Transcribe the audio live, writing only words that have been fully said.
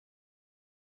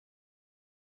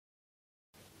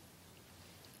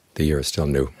the year is still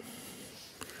new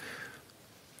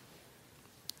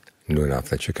enough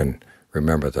that you can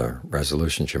remember the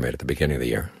resolutions you made at the beginning of the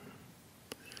year.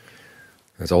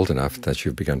 It's old enough that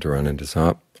you've begun to run into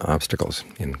some obstacles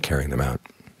in carrying them out.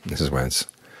 This is why it's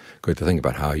good to think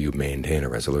about how you maintain a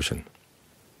resolution,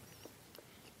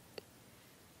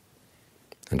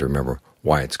 and to remember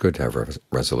why it's good to have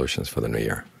resolutions for the new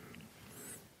year.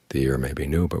 The year may be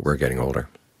new, but we're getting older.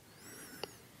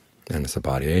 And as the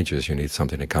body ages, you need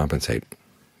something to compensate,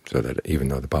 so that even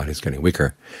though the body's getting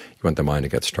weaker, you want the mind to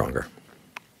get stronger.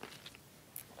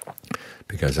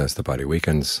 Because as the body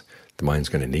weakens, the mind's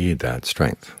going to need that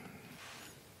strength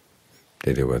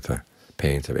to deal with the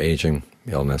pains of aging,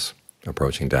 illness,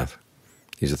 approaching death.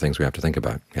 These are things we have to think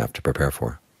about, we have to prepare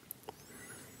for.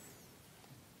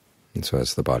 And so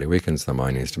as the body weakens, the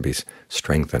mind needs to be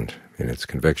strengthened in its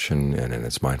conviction and in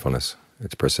its mindfulness,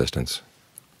 its persistence,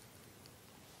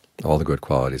 all the good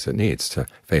qualities it needs to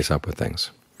face up with things.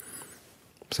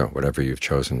 So whatever you've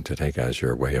chosen to take as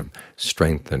your way of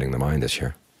strengthening the mind this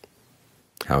year,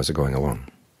 how is it going along?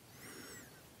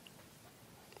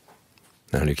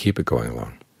 How do you keep it going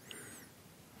along?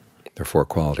 There are four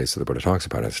qualities that the Buddha talks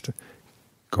about as to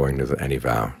going to any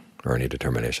vow or any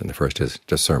determination. The first is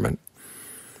discernment,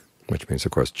 which means,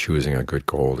 of course, choosing a good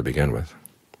goal to begin with.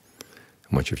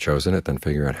 And once you've chosen it, then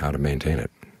figure out how to maintain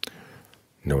it,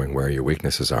 knowing where your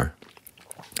weaknesses are,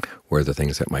 where the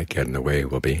things that might get in the way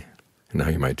will be, and how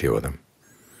you might deal with them,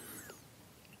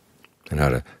 and how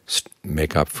to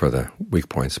make up for the weak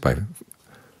points by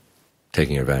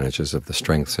taking advantages of the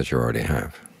strengths that you already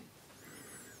have.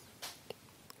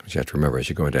 But you have to remember, as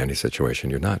you go into any situation,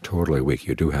 you're not totally weak.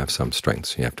 You do have some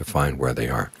strengths. You have to find where they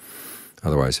are.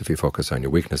 Otherwise, if you focus on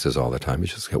your weaknesses all the time, you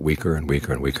just get weaker and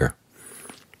weaker and weaker,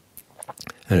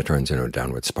 and it turns into a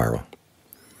downward spiral.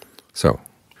 So,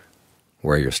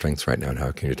 where are your strengths right now, and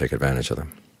how can you take advantage of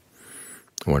them?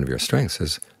 One of your strengths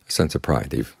is a sense of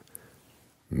pride. You've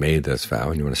made this vow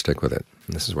and you want to stick with it.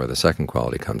 And this is where the second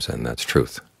quality comes in, that's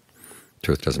truth.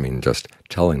 Truth doesn't mean just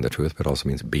telling the truth, but also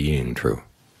means being true.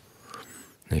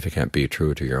 And if you can't be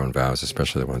true to your own vows,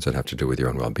 especially the ones that have to do with your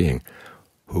own well-being,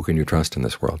 who can you trust in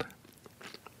this world?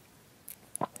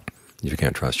 If you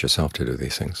can't trust yourself to do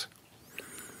these things.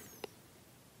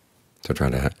 So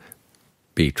try to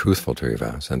be truthful to your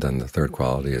vows. And then the third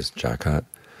quality is jakat,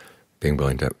 being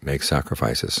willing to make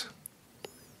sacrifices.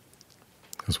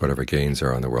 Because whatever gains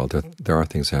are in the world, there are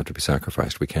things that have to be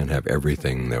sacrificed. We can't have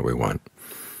everything that we want.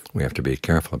 We have to be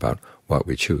careful about what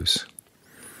we choose.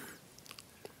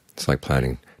 It's like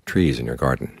planting trees in your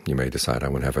garden. You may decide, I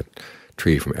want to have a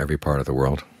tree from every part of the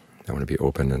world. I want to be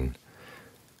open and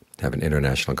have an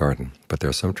international garden. But there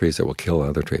are some trees that will kill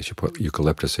other trees. You put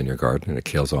eucalyptus in your garden and it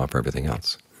kills off everything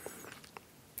else.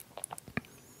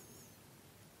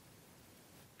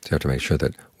 So you have to make sure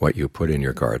that what you put in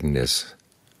your garden is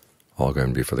all going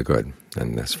to be for the good.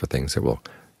 And as for things that will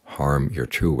harm your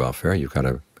true welfare, you've got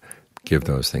to give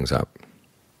those things up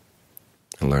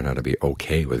and learn how to be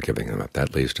okay with giving them up.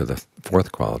 That leads to the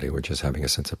fourth quality, which is having a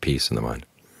sense of peace in the mind.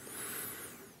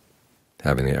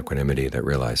 Having the equanimity that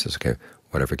realizes, okay,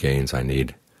 whatever gains I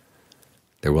need,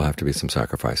 there will have to be some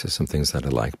sacrifices, some things that I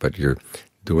like, but you're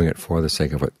doing it for the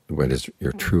sake of what is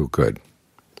your true good,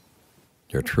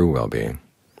 your true well-being.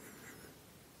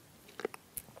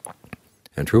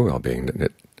 And true well-being,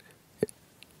 it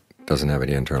doesn't have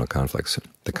any internal conflicts.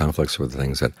 The conflicts are the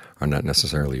things that are not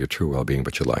necessarily your true well-being,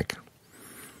 but you like.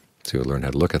 So you learn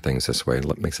how to look at things this way.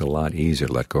 It makes it a lot easier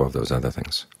to let go of those other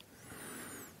things.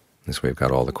 This way you've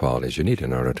got all the qualities you need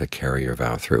in order to carry your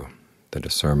vow through. The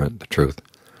discernment, the truth,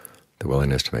 the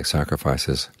willingness to make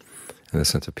sacrifices, and the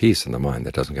sense of peace in the mind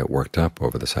that doesn't get worked up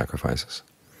over the sacrifices.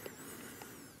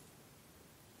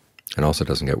 And also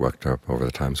doesn't get worked up over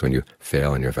the times when you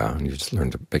fail in your vow, and you just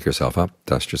learn to pick yourself up,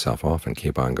 dust yourself off, and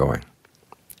keep on going.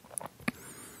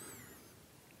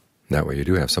 That way you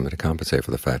do have something to compensate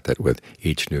for the fact that with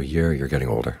each new year you're getting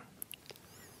older.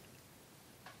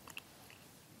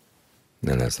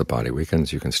 And as the body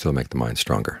weakens, you can still make the mind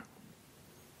stronger.